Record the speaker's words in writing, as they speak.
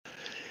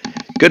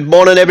Good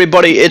morning,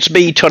 everybody. It's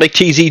me, TONIK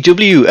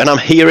TZW, and I'm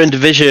here in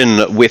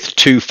Division with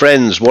two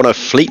friends. One a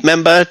fleet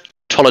member,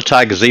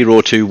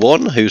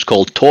 Tolotag021, who's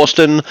called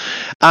Torsten,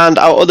 and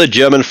our other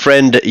German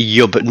friend,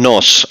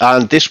 jub-noss.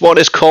 And this one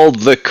is called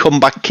the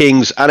Comeback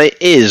Kings, and it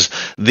is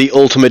the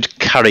ultimate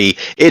carry.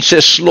 It's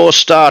a slow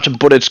start,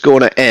 but it's going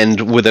to end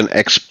with an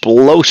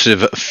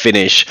explosive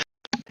finish.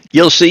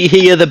 You'll see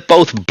here that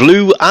both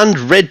blue and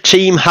red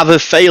team have a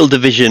failed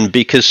division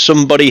because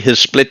somebody has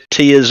split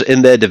tiers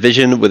in their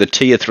division with a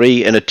tier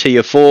 3 and a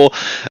tier 4,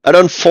 and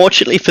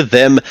unfortunately for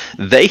them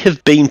they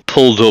have been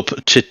pulled up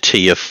to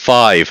tier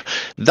 5.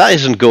 That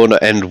isn't going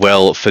to end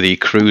well for the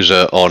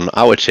cruiser on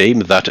our team,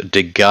 that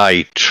de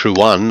Guy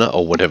Truan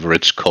or whatever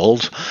it's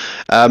called.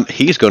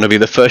 He's going to be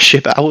the first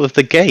ship out of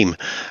the game.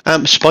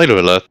 Spoiler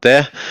alert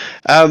there.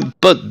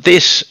 But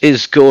this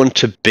is going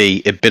to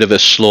be a bit of a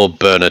slow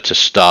burner to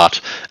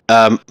start.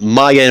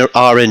 My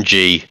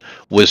RNG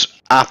was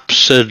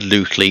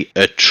absolutely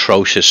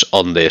atrocious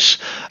on this,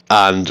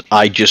 and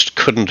I just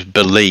couldn't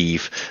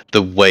believe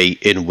the way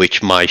in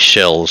which my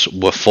shells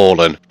were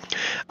falling.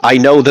 I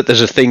know that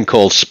there's a thing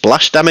called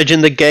splash damage in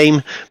the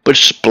game, but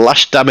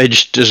splash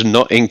damage does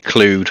not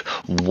include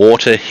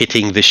water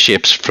hitting the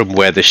ships from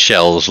where the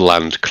shells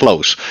land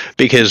close,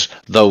 because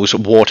those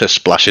water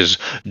splashes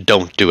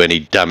don't do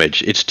any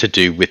damage. It's to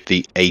do with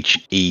the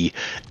HE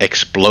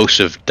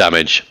explosive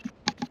damage.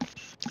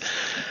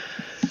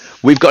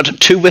 We've got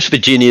two West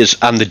Virginias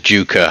and the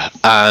Duker,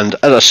 and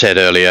as I said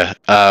earlier,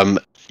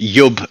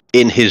 Jub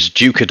in his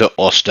Duker de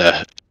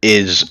Oster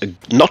is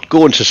not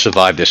going to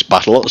survive this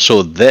battle,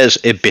 so there's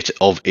a bit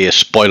of a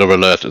spoiler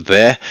alert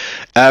there.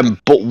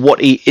 But what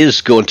he is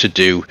going to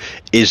do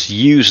is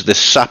use the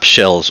sap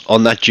shells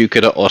on that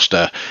Duker de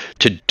Oster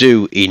to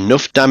do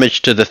enough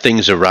damage to the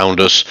things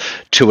around us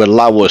to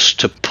allow us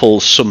to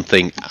pull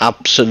something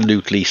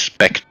absolutely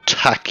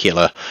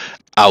spectacular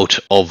out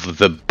of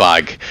the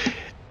bag.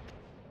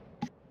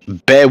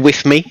 Bear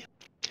with me,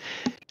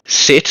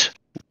 sit,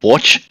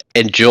 watch,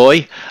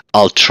 enjoy.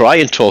 I'll try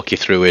and talk you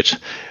through it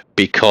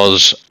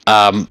because,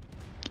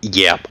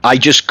 yeah, I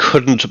just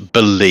couldn't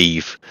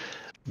believe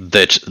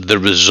that the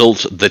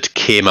result that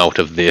came out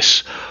of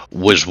this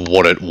was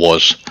what it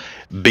was,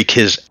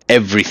 because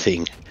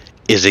everything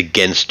is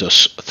against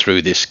us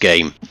through this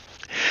game.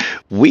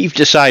 We've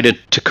decided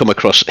to come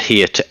across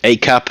here to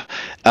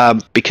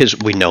ACAP because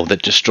we know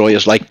that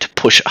destroyers like to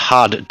push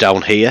hard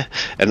down here,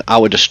 and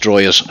our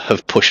destroyers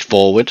have pushed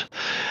forward,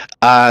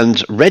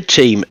 and red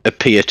team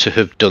appear to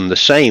have done the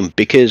same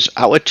because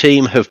our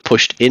team have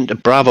pushed into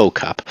Bravo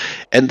Cap,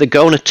 and they're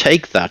going to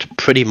take that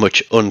pretty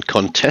much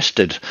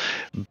uncontested,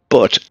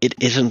 but it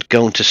isn't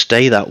going to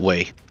stay that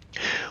way.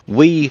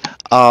 We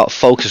are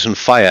focusing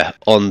fire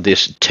on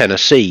this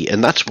Tennessee,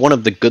 and that's one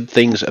of the good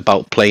things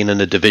about playing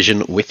in a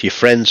division with your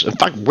friends. In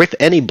fact, with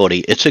anybody,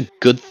 it's a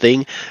good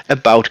thing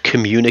about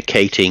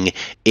communicating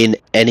in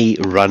any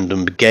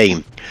random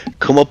game.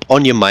 Come up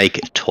on your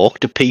mic,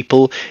 talk to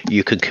people,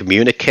 you can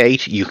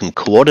communicate, you can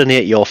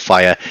coordinate your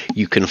fire,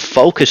 you can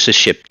focus the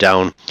ship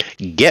down,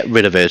 get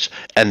rid of it,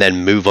 and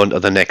then move on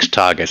to the next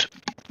target.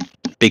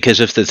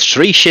 Because if there's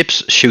 3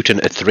 ships shooting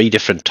at 3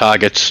 different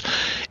targets,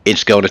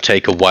 it's going to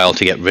take a while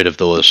to get rid of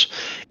those.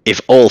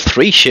 If all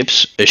 3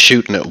 ships are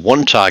shooting at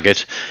 1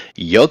 target,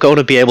 you're going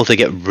to be able to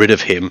get rid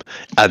of him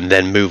and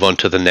then move on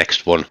to the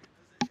next one.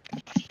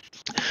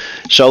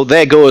 So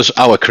there goes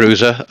our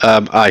cruiser.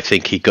 I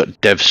think he got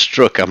dev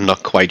struck, I'm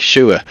not quite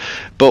sure.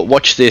 But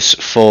watch this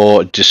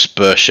for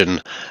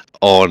dispersion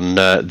on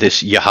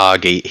this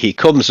Yahagi. He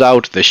comes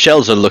out, the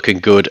shells are looking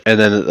good, and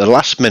then at the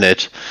last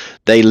minute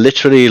they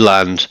literally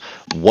land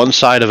one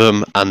side of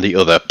him and the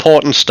other,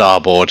 port and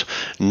starboard,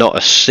 not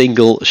a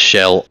single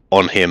shell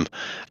on him.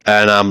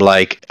 And I'm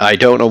like, I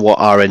don't know what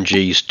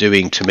RNG's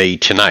doing to me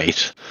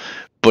tonight,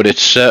 but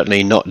it's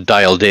certainly not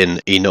dialed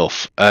in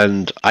enough.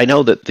 And I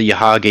know that the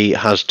Yahagi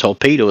has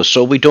torpedoes,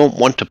 so we don't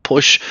want to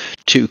push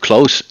too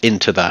close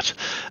into that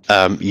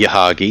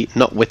Yahagi,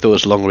 not with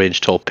those long-range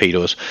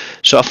torpedoes.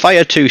 So I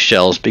fire 2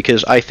 shells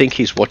because I think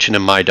he's watching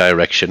in my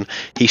direction.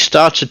 He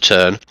starts a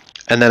turn,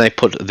 and then I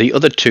put the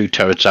other 2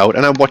 turrets out,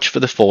 and I watch for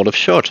the fall of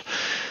shot.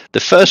 The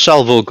first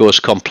salvo goes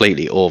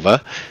completely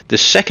over, the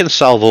second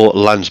salvo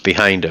lands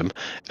behind him,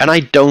 and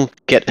I don't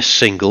get a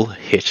single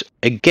hit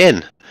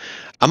again.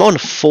 I'm on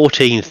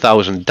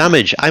 14,000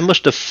 damage. I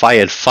must have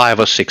fired 5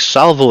 or 6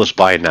 salvos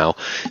by now,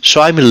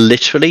 so I'm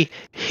literally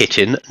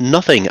hitting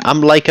nothing.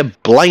 I'm like a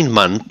blind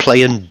man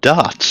playing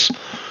darts,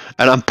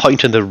 and I'm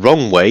pointing the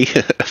wrong way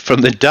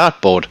from the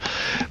dartboard.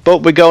 But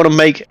we're going to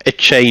make a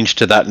change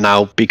to that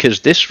now, because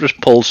this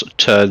repulse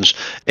turns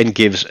and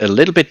gives a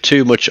little bit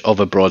too much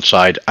of a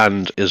broadside,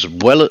 and as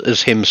well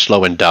as him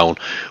slowing down,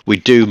 we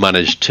do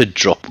manage to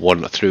drop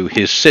one through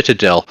his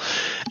citadel,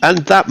 and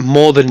that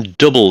more than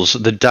doubles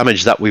the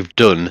damage that we've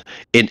done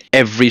in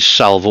every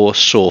salvo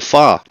so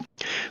far.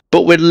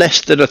 But we're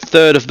less than a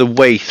third of the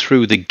way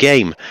through the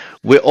game.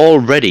 We're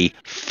already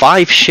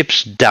 5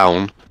 ships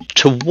down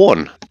to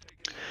 1.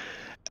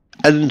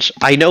 And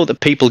I know that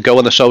people go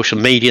on the social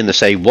media and they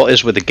say, what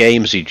is with the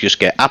games? You just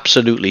get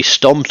absolutely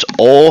stomped,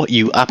 or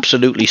you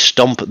absolutely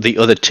stomp the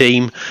other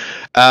team.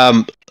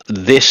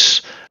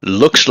 This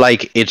looks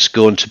like it's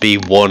going to be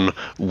one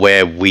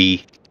where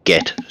we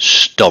get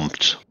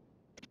stomped.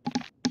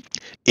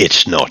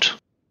 It's not.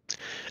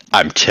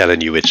 I'm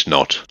telling you it's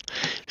not.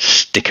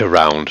 Stick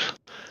around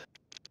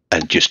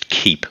and just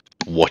keep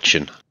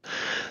watching.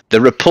 The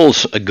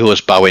Repulse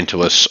goes bow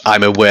into us.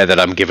 I'm aware that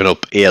I'm giving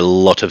up a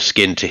lot of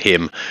skin to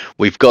him.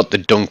 We've got the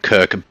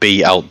Dunkirk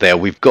B out there.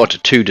 We've got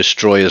 2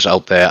 destroyers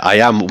out there. I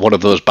am one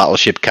of those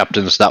battleship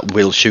captains that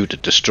will shoot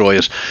at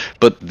destroyers,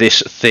 but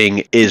this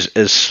thing is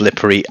as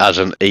slippery as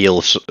an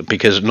eel,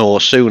 because no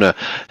sooner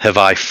have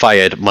I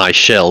fired my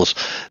shells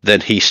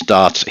than he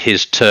starts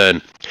his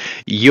turn.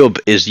 Yub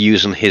is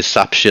using his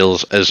sap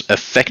shells as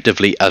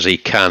effectively as he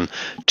can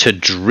to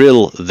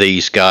drill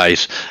these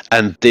guys,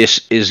 and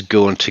this is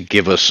going to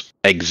give us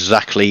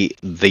exactly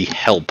the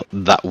help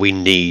that we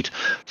need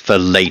for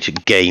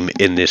late game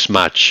in this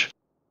match.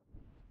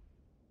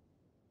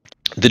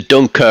 The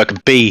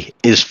Dunkirk B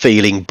is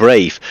feeling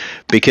brave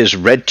because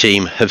Red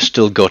Team have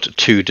still got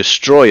 2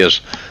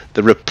 destroyers.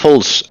 The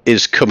Repulse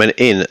is coming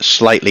in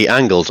slightly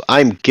angled.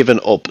 I'm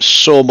giving up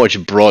so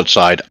much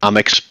broadside. I'm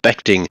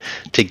expecting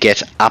to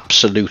get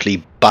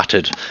absolutely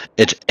battered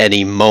at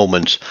any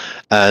moment.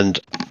 And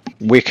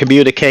we're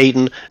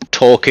communicating,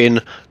 talking,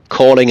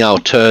 calling our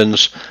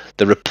turns.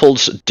 The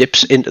Repulse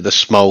dips into the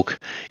smoke.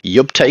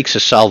 Yub takes a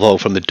salvo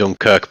from the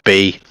Dunkirk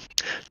B.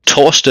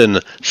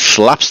 Torsten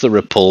slaps the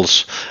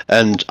Repulse,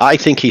 and I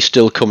think he's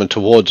still coming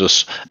towards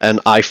us, and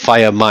I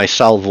fire my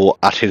salvo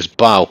at his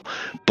bow,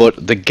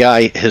 but the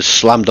guy has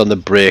slammed on the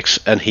brakes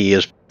and he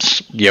is,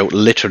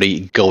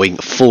 literally going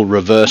full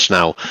reverse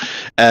now.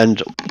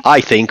 And I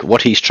think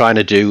what he's trying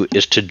to do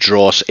is to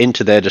draw us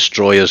into their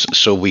destroyers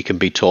so we can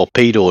be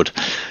torpedoed.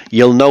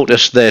 You'll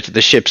notice that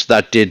the ships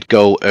that did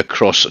go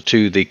across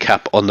to the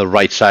cap on the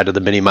right side of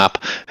the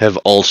minimap have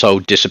also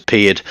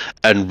disappeared,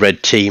 and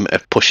Red Team are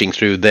pushing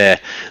through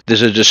there.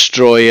 There's a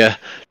destroyer,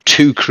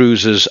 2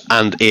 cruisers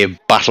and a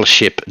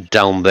battleship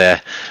down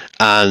there,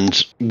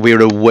 and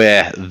we're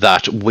aware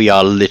that we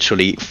are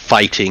literally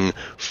fighting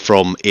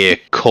from a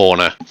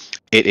corner.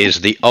 It is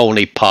the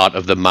only part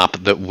of the map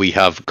that we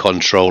have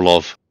control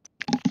of.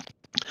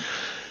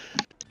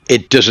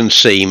 It doesn't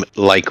seem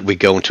like we're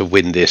going to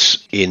win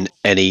this in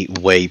any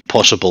way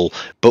possible,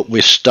 but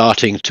we're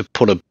starting to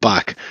pull it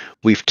back.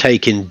 We've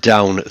taken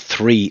down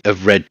 3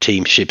 of Red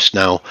Team ships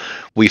now.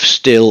 We've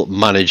still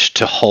managed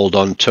to hold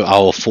on to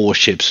our 4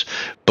 ships,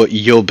 but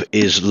Yub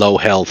is low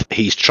health.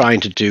 He's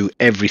trying to do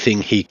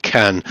everything he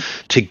can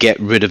to get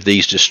rid of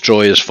these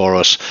destroyers for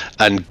us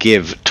and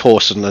give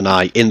Torsten and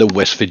I in the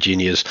West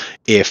Virginias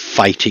a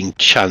fighting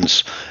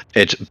chance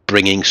at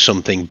bringing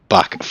something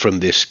back from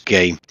this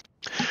game.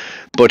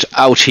 But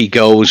out he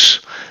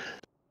goes.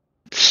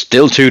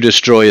 Still 2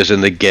 destroyers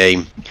in the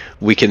game.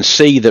 We can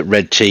see that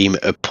Red Team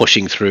are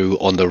pushing through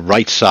on the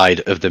right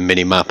side of the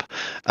minimap,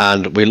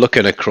 and we're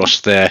looking across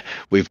there.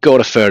 We've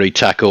got a Fairy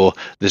Taco,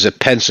 there's a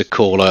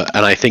Pensacola,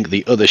 and I think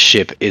the other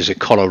ship is a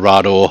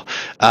Colorado,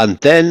 and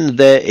then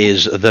there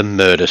is the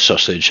murder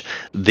sausage,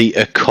 the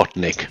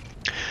TONIK.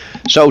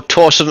 So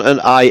Torsten and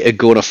I are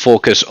going to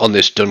focus on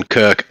this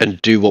Dunkirk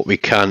and do what we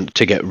can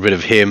to get rid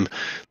of him.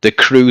 The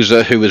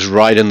cruiser who is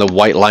riding the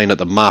white line at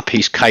the map,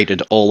 he's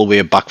kited all the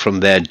way back from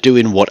there,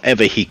 doing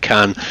whatever he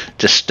can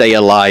to stay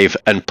alive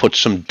and put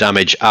some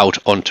damage out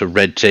onto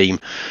Red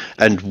Team.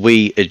 And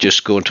we are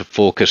just going to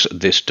focus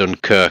this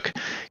Dunkirk.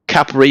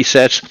 Cap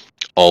reset,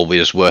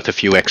 always worth a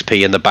few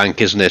XP in the bank,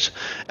 isn't it?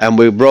 And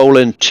we're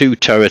rolling 2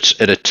 turrets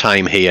at a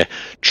time here,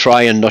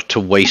 trying not to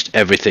waste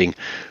everything.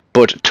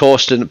 But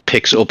Torsten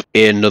picks up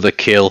another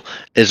kill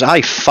as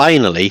I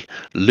finally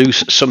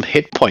lose some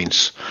hit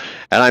points.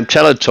 And I'm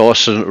telling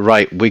Torsten,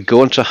 right, we're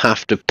going to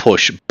have to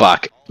push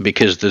back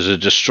because there's a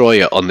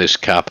destroyer on this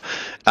cap.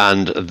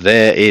 And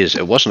there is,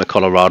 it wasn't a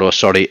Colorado,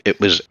 sorry, it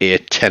was a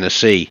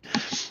Tennessee.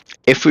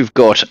 If we've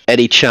got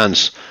any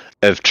chance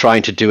of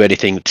trying to do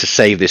anything to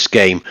save this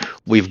game,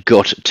 we've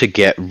got to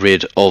get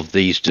rid of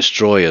these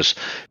destroyers.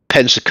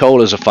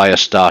 Pensacola is a fire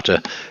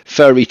starter,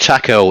 Fairy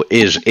Taco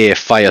is a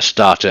fire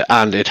starter,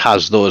 and it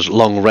has those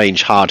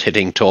long-range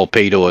hard-hitting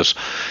torpedoes.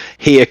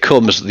 Here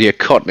comes the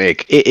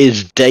TONIK. It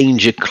is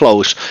danger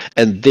close,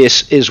 and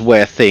this is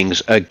where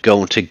things are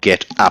going to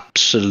get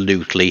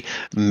absolutely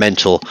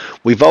mental.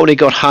 We've only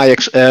got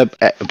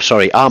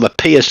armor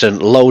piercing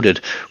loaded,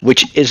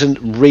 which isn't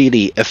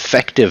really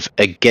effective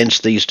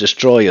against these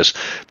destroyers,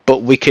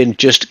 but we can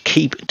just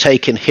keep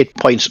taking hit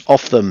points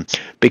off them,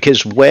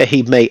 because where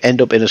he may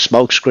end up in a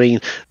smoke screen,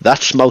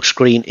 that smoke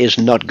screen is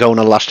not going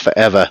to last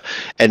forever,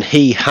 and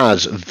he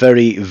has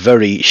very,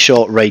 very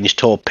short-range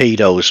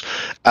torpedoes,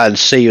 and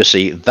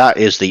seriously, that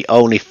is the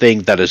only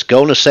thing that is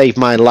going to save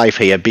my life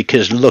here,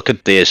 because look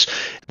at this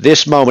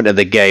moment of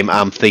the game.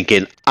 I'm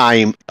thinking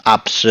I'm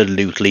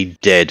absolutely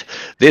dead.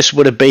 This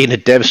would have been a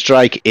dev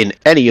strike in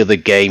any other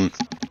game,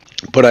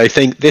 but I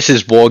think this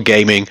is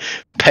wargaming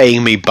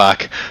paying me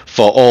back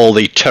for all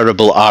the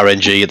terrible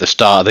RNG at the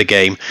start of the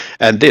game.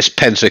 And this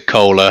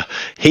Pensacola,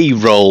 he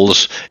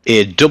rolls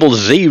a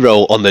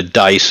 00 on the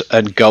dice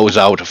and goes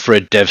out for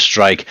a dev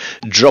strike,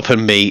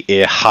 dropping me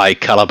a high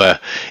caliber.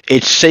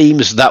 It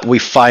seems that we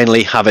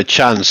finally have a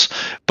chance,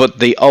 but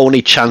the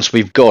only chance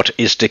we've got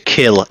is to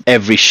kill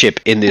every ship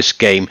in this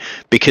game,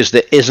 because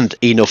there isn't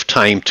enough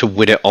time to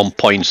win it on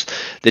points.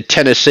 The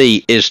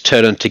Tennessee is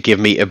turning to give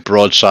me a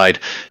broadside.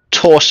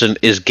 Torsten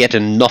is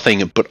getting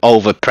nothing but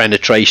over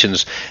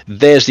penetrations.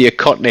 There's the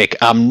TONIK.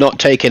 I'm not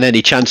taking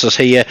any chances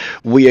here.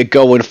 We are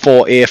going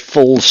for a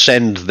full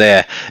send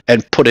there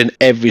and put in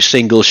every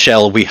single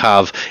shell we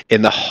have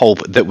in the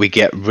hope that we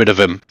get rid of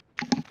him.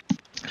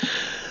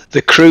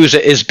 The cruiser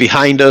is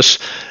behind us.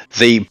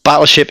 The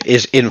battleship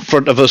is in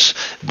front of us.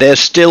 There's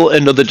still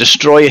another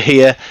destroyer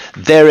here.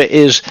 There it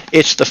is.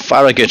 It's the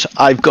Farragut.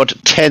 I've got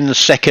 10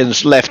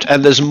 seconds left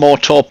and there's more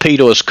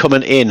torpedoes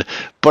coming in.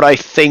 But I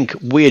think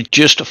we're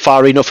just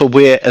far enough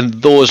away and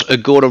those are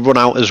going to run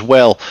out as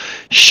well.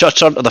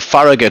 Shots onto the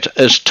Farragut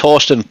as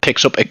Torsten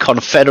picks up a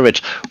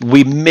Confederate.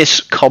 We miss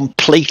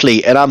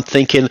completely, and I'm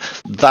thinking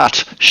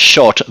that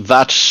shot,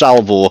 that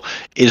salvo,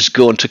 is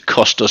going to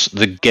cost us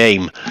the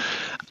game.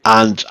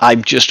 And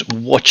I'm just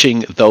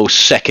watching those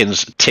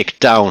seconds tick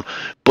down,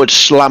 but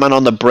slamming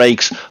on the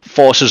brakes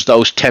forces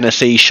those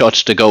Tennessee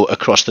shots to go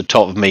across the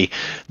top of me.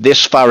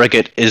 This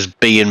Farragut is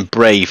being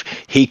brave.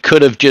 He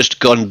could have just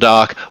gone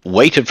dark,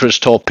 waited for his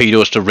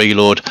torpedoes to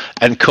reload,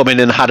 and come in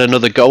and had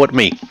another go at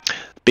me.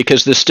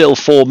 Because there's still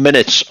 4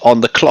 minutes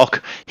on the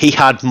clock. He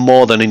had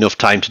more than enough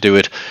time to do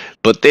it.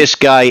 But this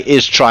guy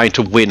is trying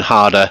to win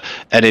harder,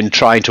 and in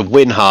trying to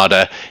win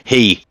harder,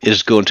 he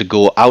is going to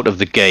go out of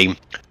the game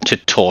to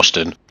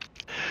Torsten.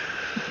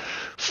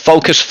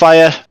 Focus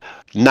fire.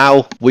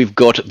 Now we've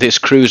got this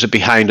cruiser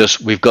behind us,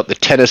 we've got the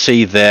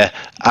Tennessee there,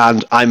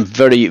 and I'm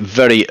very,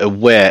 very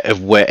aware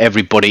of where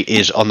everybody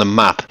is on the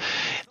map.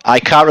 I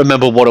can't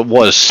remember what it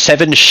was,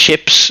 7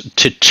 ships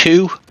to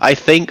 2, I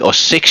think, or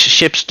 6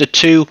 ships to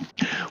 2.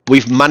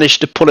 We've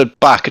managed to pull it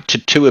back to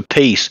 2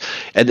 apiece,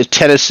 and the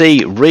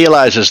Tennessee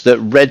realizes that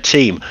Red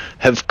Team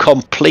have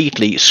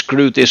completely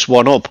screwed this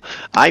one up.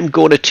 I'm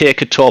going to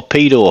take a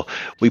torpedo.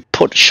 We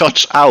put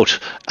shots out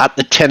at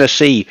the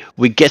Tennessee.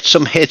 We get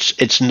some hits.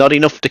 It's not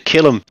enough to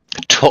kill him.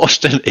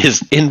 Torsten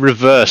is in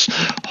reverse,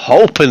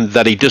 hoping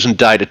that he doesn't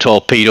die to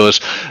torpedoes,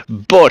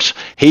 but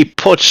he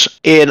puts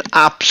an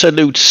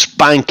absolute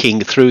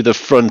spanking through the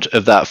front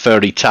of that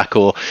Furry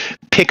Taco,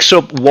 picks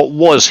up what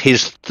was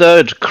his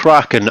 3rd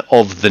Kraken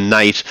of the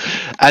night,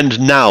 and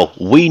now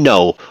we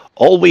know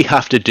all we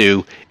have to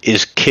do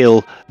is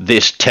kill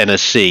this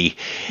Tennessee.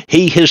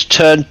 He has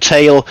turned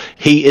tail,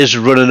 he is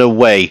running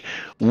away.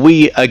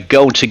 We are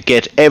going to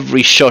get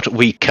every shot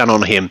we can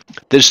on him.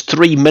 There's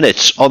 3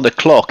 minutes on the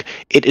clock.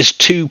 It is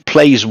 2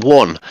 plays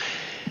 1.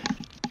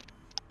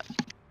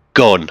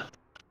 Gone.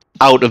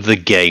 Out of the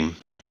game.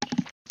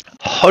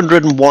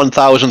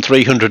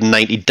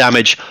 101,390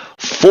 damage,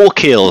 4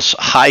 kills,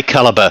 high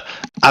caliber,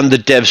 and the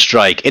dev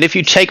strike. And if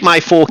you take my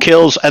 4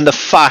 kills and the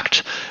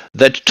fact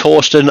that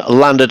Torsten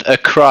landed a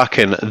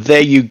Kraken,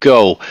 there you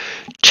go.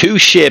 2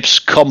 ships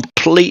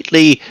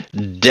completely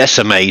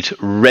decimate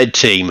Red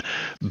Team.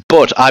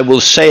 But I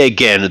will say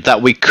again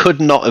that we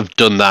could not have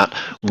done that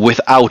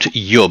without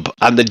Yub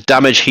and the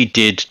damage he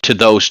did to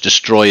those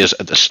destroyers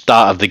at the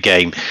start of the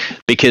game,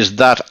 because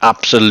that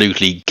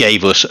absolutely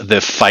gave us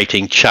the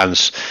fighting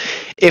chance.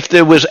 If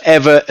there was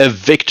ever a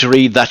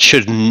victory that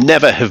should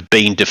never have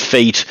been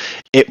defeat,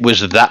 it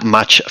was that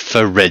match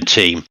for Red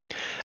Team.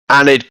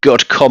 And it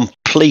got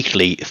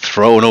completely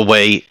thrown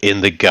away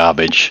in the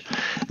garbage.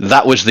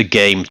 That was the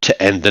game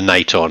to end the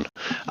night on.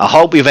 I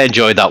hope you've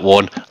enjoyed that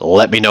one.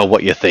 Let me know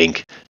what you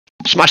think.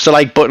 Smash the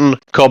like button,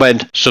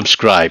 comment,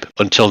 subscribe.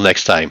 Until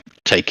next time,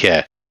 take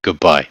care.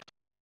 Goodbye.